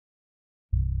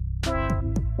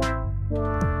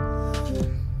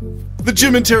The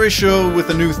Jim and Terry Show with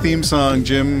a new theme song.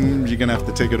 Jim, you're going to have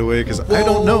to take it away because I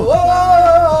don't know.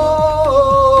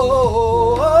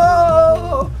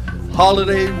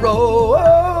 Holiday Road.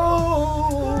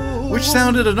 Which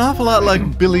sounded an awful lot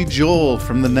like Billy Joel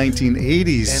from the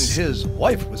 1980s. And his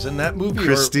wife was in that movie.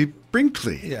 Christy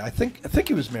Brinkley. Yeah, I think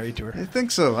he was married to her. I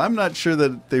think so. I'm not sure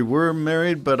that they were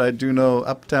married, but I do know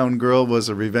Uptown Girl was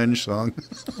a revenge song.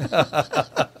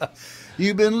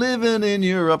 You've been living in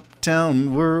your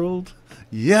uptown world.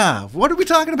 Yeah. What are we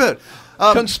talking about?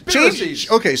 Conspiracies.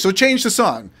 Okay, so change the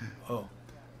song. Oh.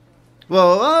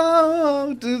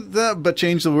 Well, do that, but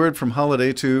change the word from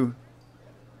holiday to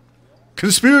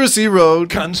Conspiracy Road.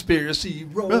 Conspiracy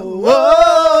Road.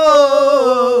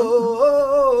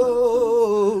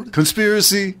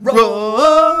 Conspiracy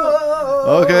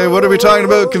Road. Okay, what are we talking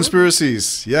about?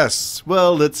 Conspiracies. Yes.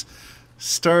 Well, let's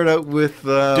start out with...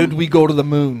 Did we go to the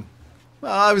moon?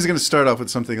 Well, I was going to start off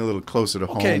with something a little closer to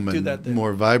home and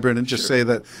more vibrant and just say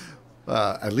that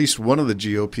at least one of the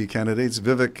GOP candidates,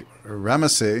 Vivek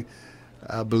Ramaswamy,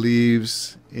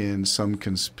 believes in some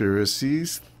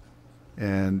conspiracies.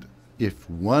 And if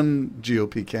one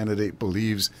GOP candidate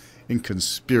believes in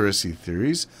conspiracy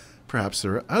theories, perhaps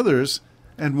there are others.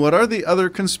 And what are the other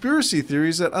conspiracy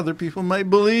theories that other people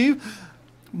might believe?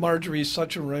 Marjorie's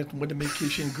such a right would make you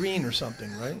green or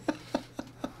something, right?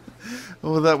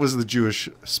 Oh, that was the Jewish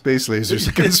space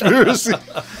lasers conspiracy.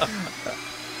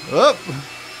 Oh.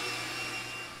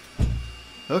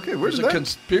 Okay, where's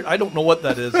that? I don't know what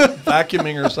that is.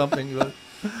 Vacuuming or something. But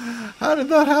how did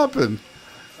that happen?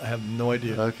 I have no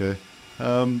idea. Okay.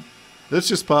 Let's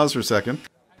just pause for a second.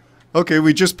 Okay,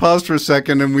 we just paused for a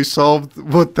second and we solved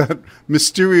what that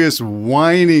mysterious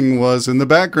whining was in the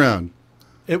background.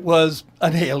 It was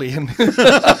an alien.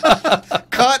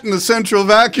 Caught in the central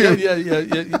vacuum. Yeah.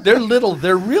 They're little.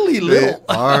 They're really little.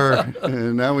 They are.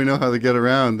 And now we know how they get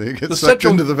around. They get sucked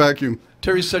into the vacuum.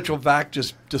 Terry's central vac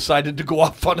just decided to go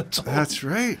off on its own. That's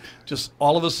right. Just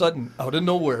all of a sudden, out of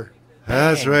nowhere.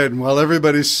 That's right. And while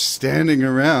everybody's standing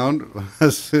around,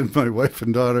 as in my wife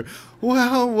and daughter,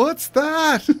 well, what's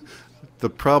that? The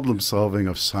problem solving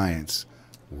of science.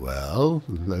 Well,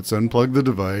 let's unplug the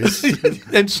device.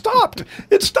 And stopped.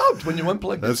 It stopped when you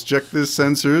unplugged it. Let's check the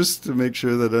sensors to make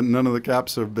sure that none of the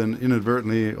caps have been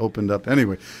inadvertently opened up.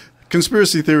 Anyway,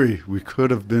 conspiracy theory. We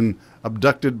could have been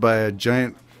abducted by a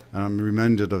giant, I'm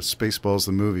reminded of Spaceballs,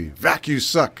 the movie, Vacuum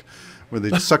Suck, where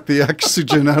they suck the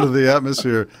oxygen out of the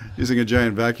atmosphere using a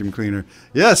giant vacuum cleaner.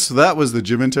 Yes, that was the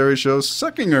Jim and Terry Show,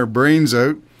 sucking our brains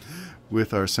out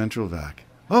with our central vac.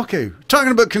 Okay,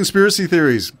 talking about conspiracy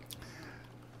theories.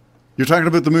 You're talking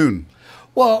about the moon.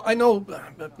 Well, I know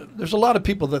there's a lot of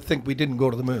people that think we didn't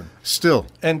go to the moon. Still.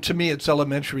 And to me, it's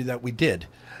elementary that we did.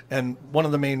 And one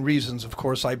of the main reasons, of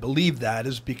course, I believe that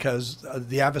is because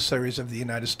the adversaries of the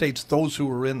United States, those who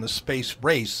were in the space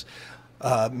race,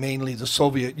 mainly the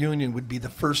Soviet Union, would be the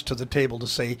first to the table to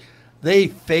say they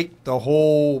faked the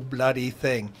whole bloody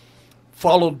thing,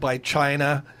 followed by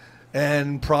China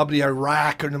and probably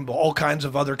Iraq and all kinds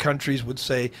of other countries would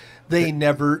say they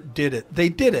never did it. They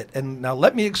did it. And now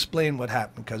let me explain what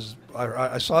happened, because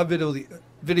I saw a video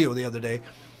the other day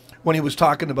when he was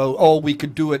talking about, oh, we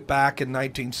could do it back in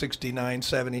 1969,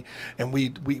 70, and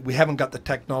we haven't got the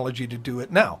technology to do it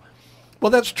now.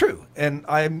 Well, that's true. And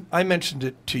I mentioned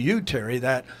it to you, Terry,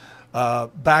 that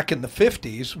back in the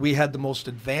 50s, we had the most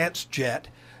advanced jet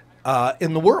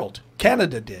in the world.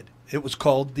 Canada did. It was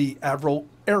called the Aero,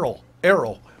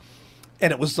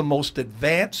 and it was the most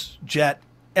advanced jet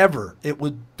ever. It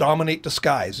would dominate the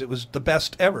skies. It was the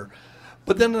best ever.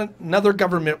 But then another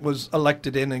government was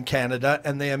elected in Canada,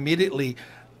 and they immediately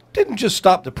didn't just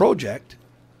stop the project,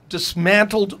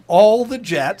 dismantled all the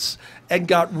jets and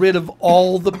got rid of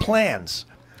all the plans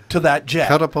to that jet.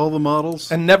 Cut up all the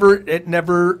models? And it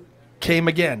never came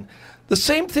again. The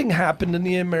same thing happened in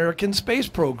the American space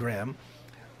program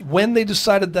when they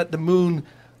decided that the moon,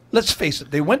 let's face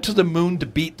it, they went to the moon to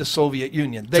beat the Soviet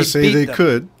Union. To say they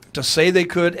could. To say they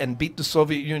could and beat the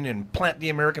Soviet Union, plant the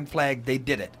American flag, they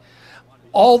did it.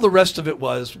 All the rest of it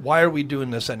was, why are we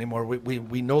doing this anymore?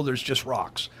 We know there's just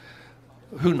rocks.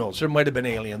 Who knows? There might have been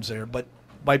aliens there. But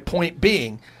my point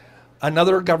being,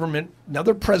 another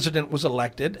president was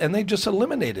elected, and they just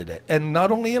eliminated it. And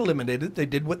not only eliminated it, they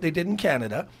did what they did in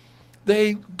Canada.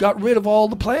 They got rid of all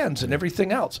the plans and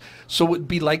everything else. So it would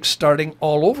be like starting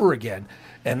all over again.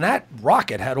 And that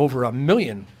rocket had over 1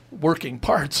 million working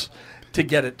parts to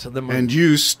get it to the moon. And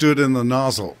you stood in the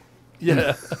nozzle.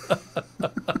 Yeah.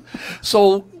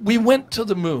 So we went to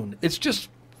the moon. It's just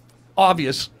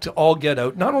obvious to all get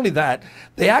out. Not only that,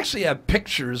 they actually have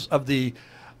pictures of the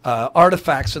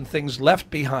artifacts and things left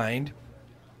behind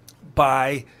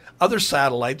by other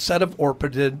satellites that have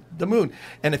orbited the moon.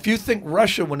 And if you think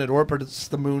Russia, when it orbits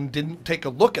the moon, didn't take a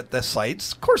look at the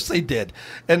sites, of course they did.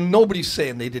 And nobody's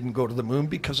saying they didn't go to the moon,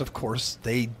 because of course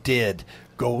they did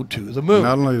go to the moon.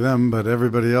 Not only them, but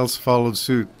everybody else followed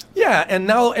suit. Yeah, and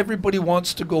now everybody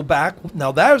wants to go back.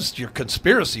 Now that's your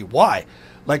conspiracy. Why?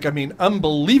 Like, I mean,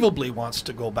 unbelievably wants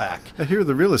to go back. I hear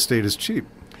the real estate is cheap.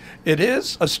 It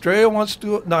is. Australia wants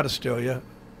to, not Australia.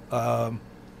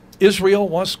 Israel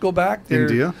wants to go back.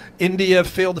 India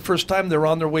failed the first time. They're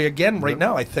on their way again right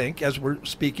now, I think, as we're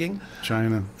speaking.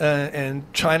 China. And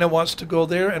China wants to go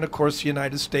there. And, of course, the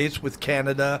United States with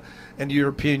Canada and the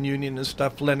European Union and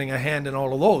stuff lending a hand in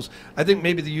all of those. I think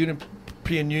maybe the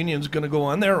European Union is going to go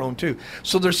on their own, too.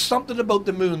 So there's something about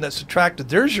the moon that's attractive.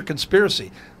 There's your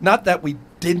conspiracy. Not that we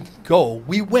didn't go.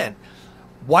 We went.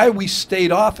 Why we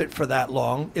stayed off it for that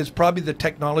long is probably the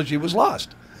technology was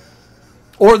lost.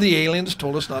 Or the aliens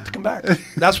told us not to come back.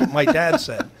 That's what my dad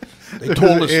said. They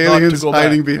told us not to go back. Aliens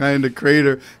hiding behind a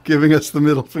crater, giving us the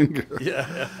middle finger.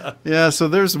 Yeah. Yeah, so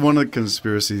there's one of the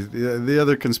conspiracies. The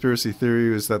other conspiracy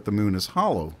theory is that the moon is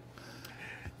hollow.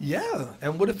 Yeah,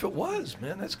 and what if it was,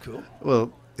 man? That's cool.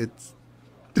 Well, it's...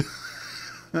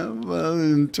 well,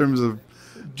 in terms of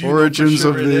origins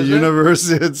of the universe,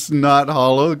 it's not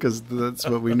hollow, because that's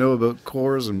what we know about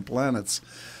cores and planets.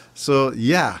 So,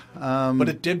 yeah. But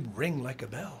it did ring like a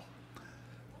bell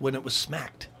when it was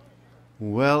smacked.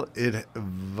 Well, it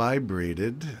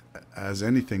vibrated as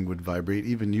anything would vibrate.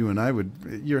 Even you and I would.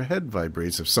 Your head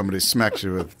vibrates if somebody smacks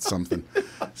you with something.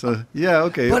 So, yeah,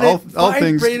 okay. But it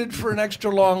vibrated for an extra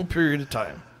long period of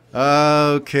time.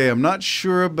 Okay, I'm not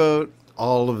sure about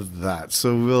all of that.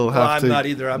 So we'll have to... I'm not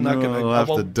either. I'm not going to... We'll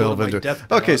have to delve into it.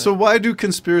 Okay, so why do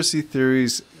conspiracy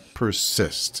theories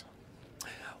persist?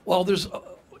 Well, there's...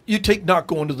 You take not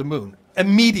going to the moon.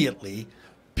 Immediately,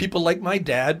 people like my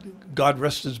dad, God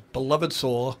rest his beloved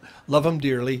soul, love him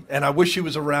dearly, and I wish he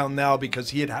was around now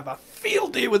because he'd have a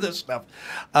field day with this stuff.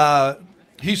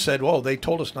 He said, well, they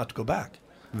told us not to go back.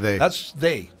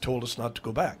 They told us not to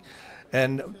go back.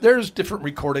 And there's different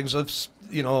recordings of,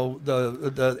 you know,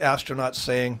 the astronauts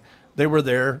saying they were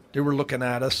there, they were looking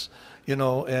at us, you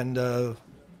know, and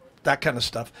that kind of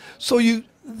stuff. So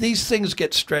these things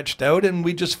get stretched out, and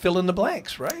we just fill in the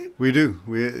blanks, right? We do.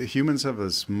 Humans have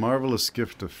this marvelous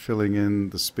gift of filling in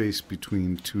the space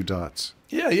between two dots.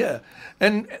 Yeah.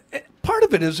 And part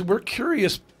of it is we're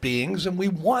curious beings, and we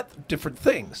want different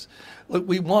things. Like,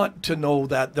 we want to know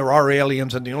that there are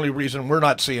aliens, and the only reason we're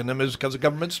not seeing them is because the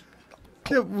government's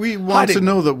we want to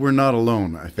know that we're not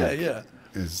alone, I think. Yeah.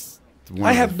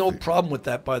 I have no problem with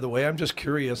that, by the way. I'm just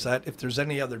curious that if there's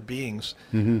any other beings...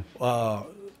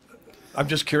 I'm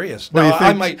just curious. Well,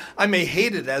 now, I may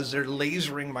hate it as they're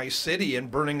lasering my city and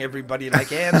burning everybody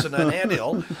like ants in an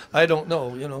anthill. I don't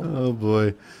know, you know. Oh,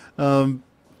 boy.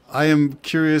 I am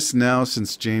curious now,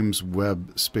 since James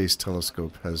Webb Space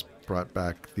Telescope has brought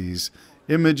back these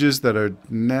images that are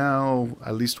now,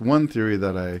 at least one theory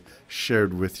that I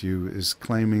shared with you is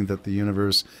claiming that the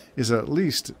universe is at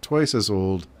least twice as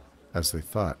old as they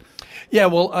thought. Yeah,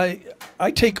 well,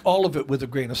 I take all of it with a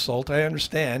grain of salt. I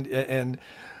understand, and...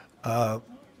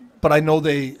 but I know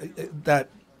that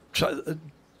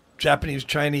Japanese,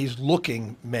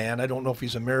 Chinese-looking man, I don't know if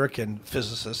he's American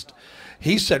physicist,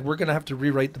 he said we're going to have to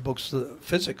rewrite the books of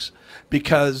physics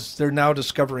because they're now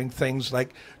discovering things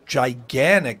like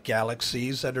gigantic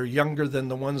galaxies that are younger than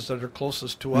the ones that are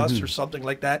closest to us or something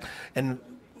like that. And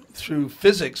through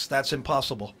physics, that's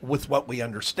impossible with what we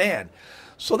understand.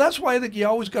 So that's why I think you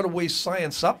always got to weigh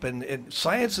science up, and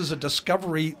science is a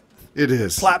discovery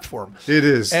platform. It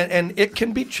is. And it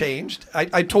can be changed.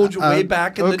 I told you way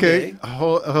back in the day. Okay,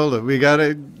 hold it. We got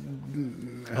to...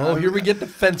 here we get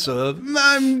defensive.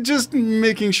 I'm just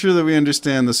making sure that we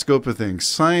understand the scope of things.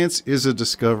 Science is a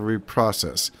discovery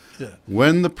process. Yeah.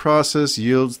 When the process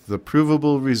yields the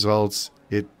provable results,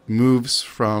 it moves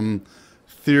from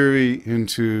theory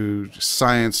into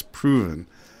science proven.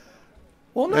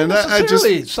 Well, not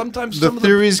necessarily. Sometimes the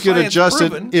theories get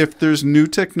adjusted proven. If there's new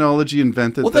technology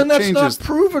invented. Well, then that that's changes. not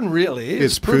proven, really.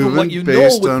 It's proven what you know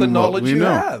based with on the knowledge what we you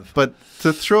know. have. But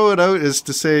to throw it out is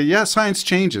to say, yeah, science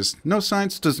changes. No,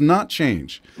 science does not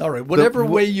change. All right, whatever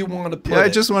way you want to put it. I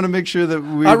just want to make sure that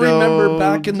we I remember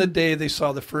back in the day they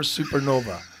saw the first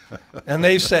supernova, and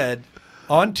they said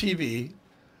on TV,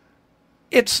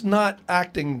 it's not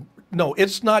acting... No,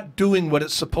 it's not doing what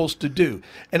it's supposed to do.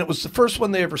 And it was the first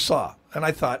one they ever saw. And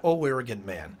I thought, oh, arrogant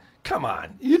man. Come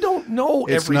on. You don't know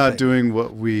everything. It's not doing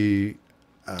what we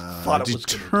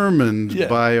determined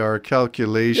by our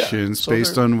calculations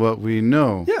based on what we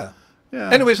know. Yeah.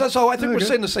 Anyways, that's all. I think we're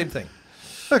saying the same thing.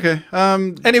 Okay.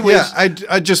 Anyways. Yeah,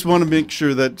 I just want to make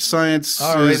sure that science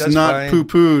All right, is that's not fine.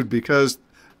 poo-pooed because,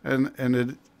 and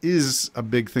it is a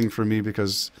big thing for me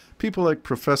because people like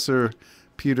Professor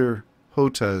Peter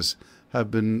Hotez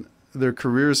their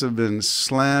careers have been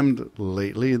slammed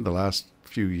lately in the last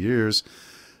few years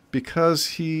because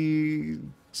he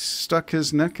stuck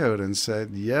his neck out and said,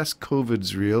 yes,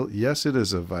 COVID's real. Yes, it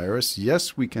is a virus.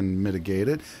 Yes, we can mitigate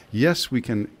it. Yes, we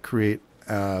can create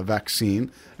a vaccine.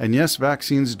 And yes,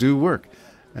 vaccines do work.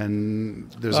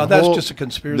 And that's just a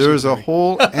conspiracy there's a theory.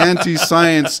 whole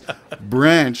anti-science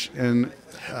branch, and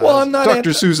Well, I'm not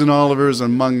Dr. Susan Oliver is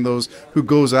among those who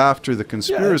goes after the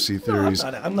conspiracy theories. No,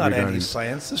 I'm not regarding-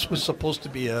 anti-science. This was supposed to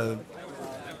be a...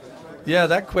 Yeah,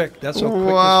 that quick. That's how quick.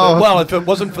 Wow. Well, if it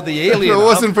wasn't for the alien, If it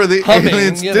wasn't for the humming,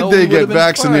 aliens, you did know, they we get would've been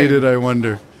vaccinated, fine. I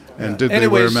wonder? And did they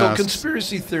Anyway, wear so masks?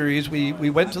 conspiracy theories, we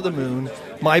went to the moon.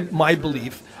 My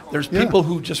belief, there's Yeah. people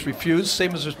who just refuse,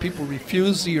 same as there's people who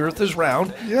refuse the earth is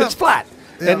round. Yeah. It's flat.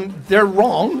 Yeah. And they're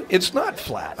wrong. It's not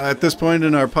flat. At this point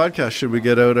in our podcast, should we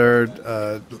get out our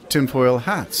tinfoil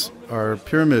hats, our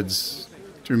pyramids?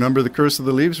 Do you remember the Curse of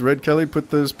the Leaves? Red Kelly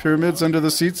put those pyramids under the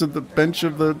seats of the bench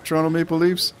of the Toronto Maple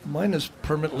Leafs? Mine is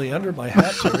permanently under my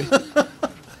hat, Terry.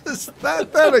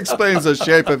 That explains the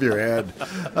shape of your head.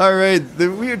 All right, we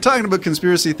were talking about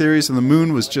conspiracy theories, and the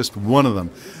moon was just one of them.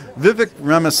 Vivek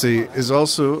Ramaswamy is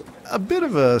also a bit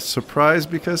of a surprise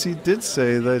because he did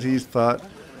say that he thought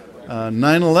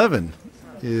 9/11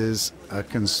 is a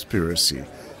conspiracy.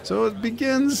 So it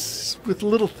begins with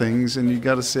little things, and you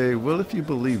got to say, well, if you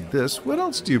believe this, what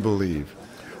else do you believe?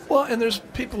 Well, and there's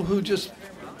people who just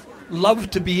love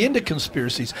to be into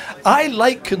conspiracies. I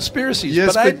like conspiracies,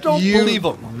 but I don't believe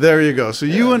them. There you go. So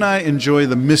you and I enjoy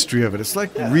the mystery of it. It's like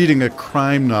reading a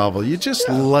crime novel. You just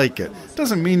like it.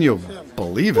 Doesn't mean you'll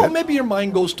believe Well, it. maybe your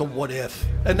mind goes to what if,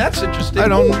 and that's interesting. I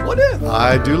don't. Ooh, what if?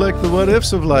 I do like the what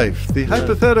ifs of life, the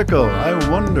hypothetical. I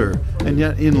wonder, and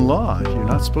yet in law, you're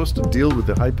not supposed to deal with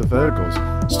the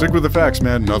hypotheticals. Stick with the facts,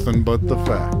 man. Nothing but the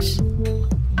facts.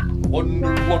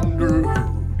 Wonder,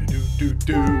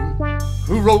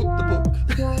 who wrote the book?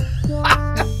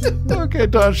 Okay,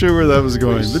 not sure where that was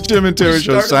going. The Jim and Terry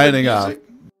Show Started the signing off. music.